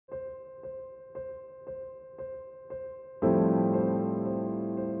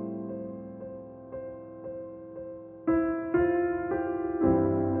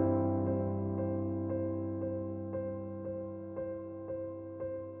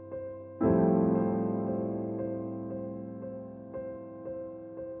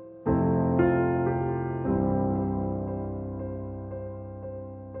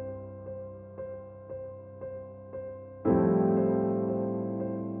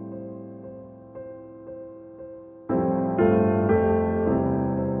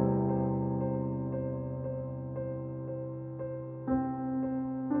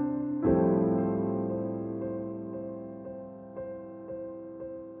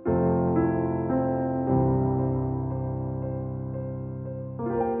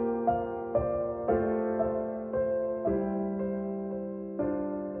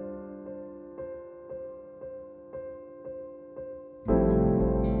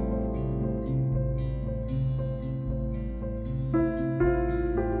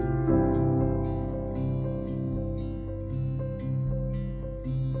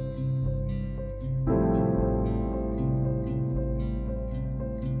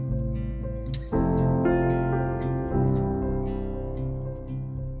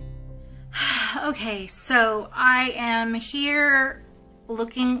Okay, so I am here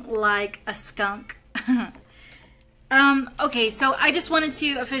looking like a skunk. Okay, so I just wanted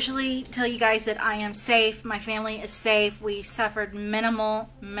to officially tell you guys that I am safe. My family is safe. We suffered minimal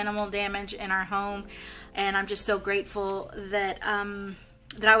damage in our home, and I'm just so grateful that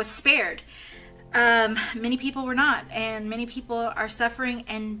that I was spared. Many people were not, and many people are suffering,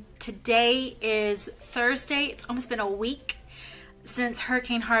 and today is Thursday. It's almost been a week since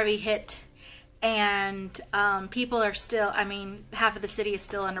Hurricane Harvey hit, and people are still, I mean, half of the city is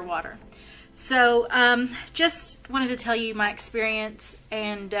still underwater. So just wanted to tell you my experience,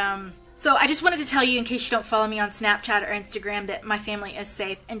 and so I just wanted to tell you, in case you don't follow me on Snapchat or Instagram, that my family is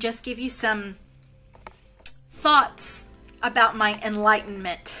safe, and just give you some thoughts about my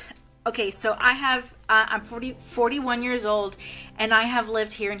enlightenment. Okay, so I'm 41 years old, and I have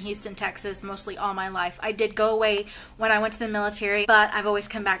lived here in Houston, Texas mostly all my life. I did go away when I went to the military, but I've always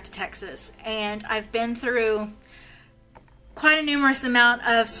come back to Texas, and I've been through quite a numerous amount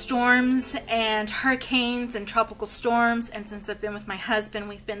of storms and hurricanes and tropical storms. And since I've been with my husband,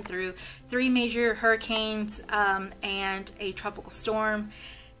 we've been through 3 major hurricanes and a tropical storm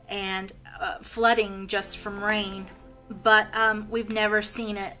and flooding just from rain. But we've never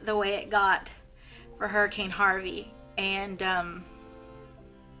seen it the way it got for Hurricane Harvey, and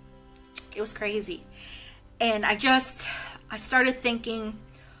it was crazy. And I started thinking,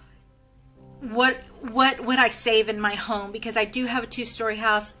 what would I save in my home? Because I do have a 2-story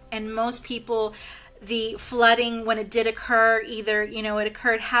house, and most people, the flooding, when it did occur, either, you know, it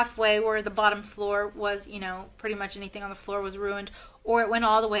occurred halfway where the bottom floor was, you know, pretty much anything on the floor was ruined, or it went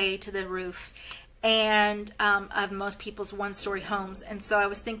all the way to the roof, and of most people's 1-story homes. And so I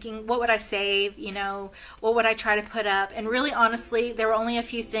was thinking, what would I save? You know, what would I try to put up? And really, honestly, there were only a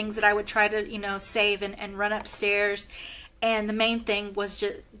few things that I would try to, you know, save and run upstairs. And the main thing was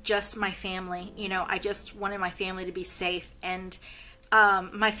just my family. You know, I just wanted my family to be safe. And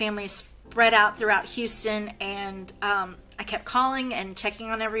my family is spread out throughout Houston, and I kept calling and checking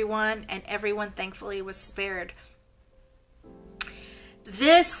on everyone, and everyone thankfully was spared.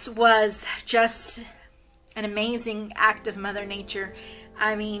 This was just an amazing act of Mother Nature.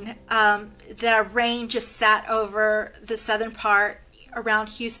 I mean, the rain just sat over the southern part around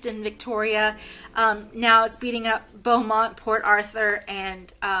Houston, Victoria. Now it's beating up Beaumont, Port Arthur,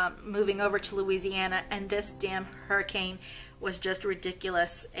 and moving over to Louisiana. And this damn hurricane was just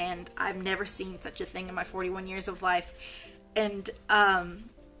ridiculous. And I've never seen such a thing in my 41 years of life. And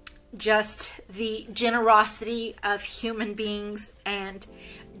just the generosity of human beings, and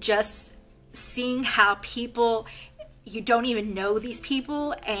just seeing how people, you don't even know these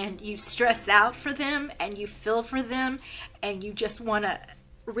people, and you stress out for them, and you feel for them, and you just want to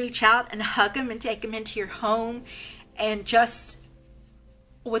reach out and hug them and take them into your home. And just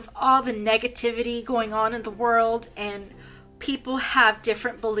with all the negativity going on in the world, and people have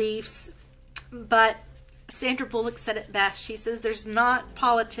different beliefs, but Sandra Bullock said it best. She says there's not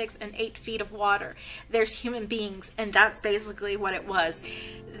politics in 8 feet of water. There's human beings, and that's basically what it was.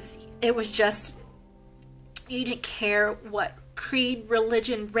 It was just, you didn't care what creed,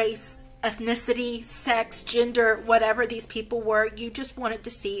 religion, race, ethnicity, sex, gender, whatever these people were. You just wanted to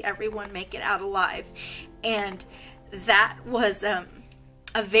see everyone make it out alive. And that was a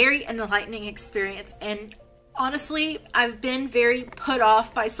very enlightening experience. And honestly, I've been very put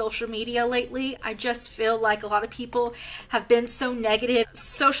off by social media lately. I just feel like a lot of people have been so negative.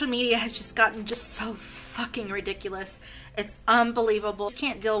 Social media has just gotten just so fucking ridiculous. It's unbelievable. I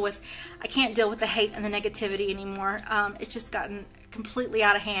can't deal with the hate and the negativity anymore. It's just gotten completely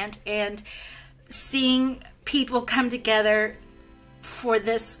out of hand. And seeing people come together for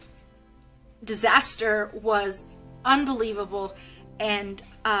this disaster was unbelievable. And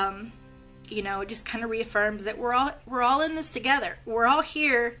you know, it just kind of reaffirms that we're all in this together. We're all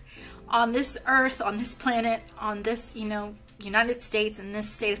here on this earth, on this planet, on this, you know, United States, in this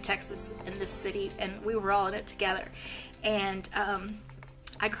state of Texas, in this city, and we were all in it together. And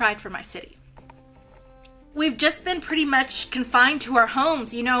I cried for my city. We've just been pretty much confined to our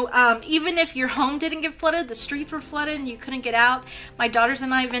homes. You know, even if your home didn't get flooded, the streets were flooded and you couldn't get out. My daughters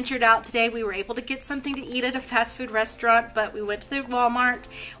and I ventured out today. We were able to get something to eat at a fast food restaurant, but we went to the Walmart.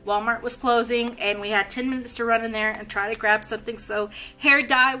 Walmart was closing, and we had 10 minutes to run in there and try to grab something. So hair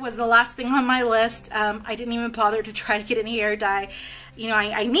dye was the last thing on my list. I didn't even bother to try to get any hair dye. You know,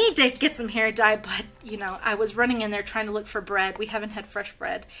 I need to get some hair dye, but, you know, I was running in there trying to look for bread. We haven't had fresh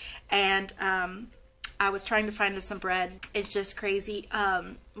bread. And I was trying to find us some bread. It's just crazy.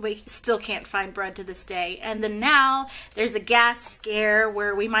 We still can't find bread to this day. And then now there's a gas scare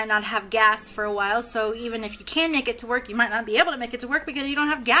where we might not have gas for a while. So even if you can make it to work, you might not be able to make it to work because you don't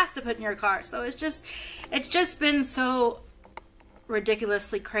have gas to put in your car. So it's just been so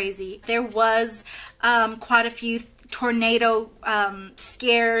ridiculously crazy. There was quite a few tornado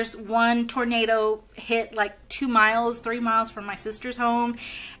scares. One tornado hit like 3 miles from my sister's home.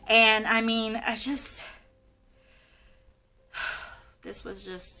 And I mean, this was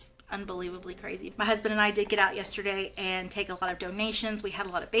just unbelievably crazy. My husband and I did get out yesterday and take a lot of donations. We had a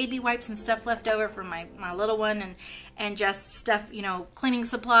lot of baby wipes and stuff left over for my little one, and just stuff, you know, cleaning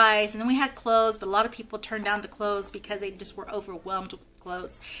supplies. And then we had clothes, but a lot of people turned down the clothes because they just were overwhelmed with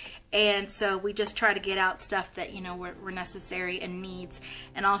clothes. And so we just try to get out stuff that, you know, were necessary and needs.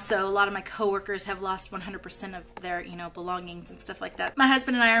 And also a lot of my coworkers have lost 100% of their, you know, belongings and stuff like that. My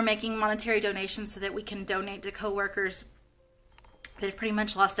husband and I are making monetary donations so that we can donate to coworkers that have pretty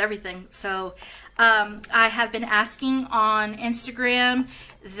much lost everything. So I have been asking on Instagram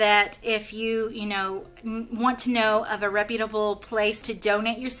that if you know, want to know of a reputable place to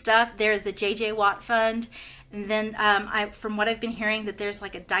donate your stuff, there's the JJ Watt Fund. And then from what I've been hearing, that there's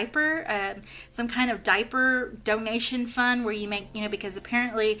like a diaper, some kind of diaper donation fund where you make, you know, because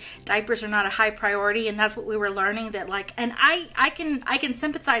apparently diapers are not a high priority, and that's what we were learning. That like, and I can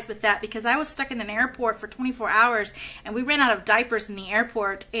sympathize with that, because I was stuck in an airport for 24 hours and we ran out of diapers in the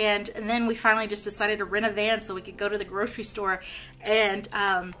airport, and then we finally just decided to rent a van so we could go to the grocery store and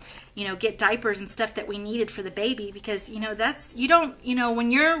you know, get diapers and stuff that we needed for the baby, because, you know, that's, you don't, you know,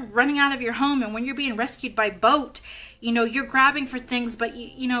 when you're running out of your home and when you're being rescued by boat, you know, you're grabbing for things, but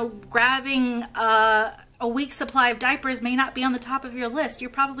you know, grabbing a week's supply of diapers may not be on the top of your list. You're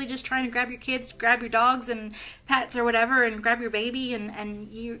probably just trying to grab your kids, grab your dogs and pets or whatever, and grab your baby, and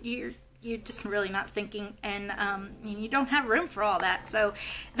you're just really not thinking, and you don't have room for all that. So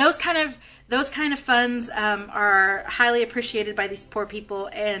those kind of funds are highly appreciated by these poor people.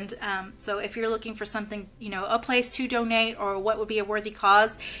 And so if you're looking for something, you know, a place to donate, or what would be a worthy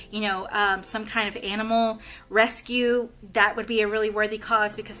cause, you know, some kind of animal rescue, that would be a really worthy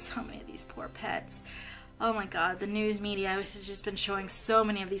cause, because so many of these poor pets, oh my God, the news media has just been showing so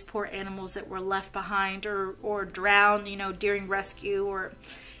many of these poor animals that were left behind or drowned, you know, during rescue, or,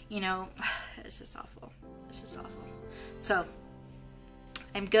 you know, it's just awful. It's just awful. So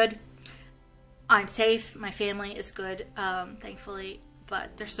I'm good. I'm safe. My family is good, thankfully. But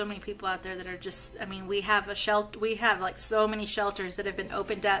there's so many people out there that are just, I mean, we have a shelter. We have like so many shelters that have been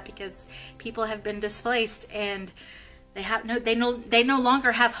opened up because people have been displaced, and they no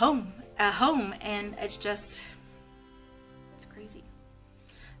longer have a home, and it's crazy.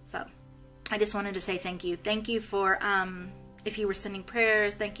 So I just wanted to say thank you. Thank you for if you were sending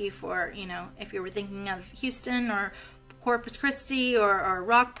prayers. Thank you for, you know, if you were thinking of Houston or Corpus Christi or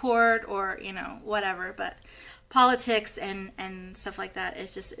Rockport, or, you know, whatever. But politics and stuff like that,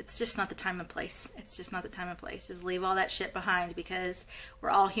 it's just not the time and place. It's just not the time and place. Just leave all that shit behind, because we're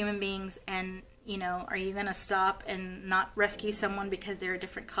all human beings. And, you know, are you gonna stop and not rescue someone because they're a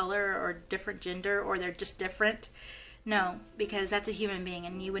different color or different gender, or they're just different? No, because that's a human being,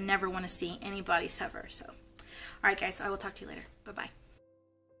 and you would never want to see anybody suffer. So, all right, guys, I will talk to you later. Bye-bye.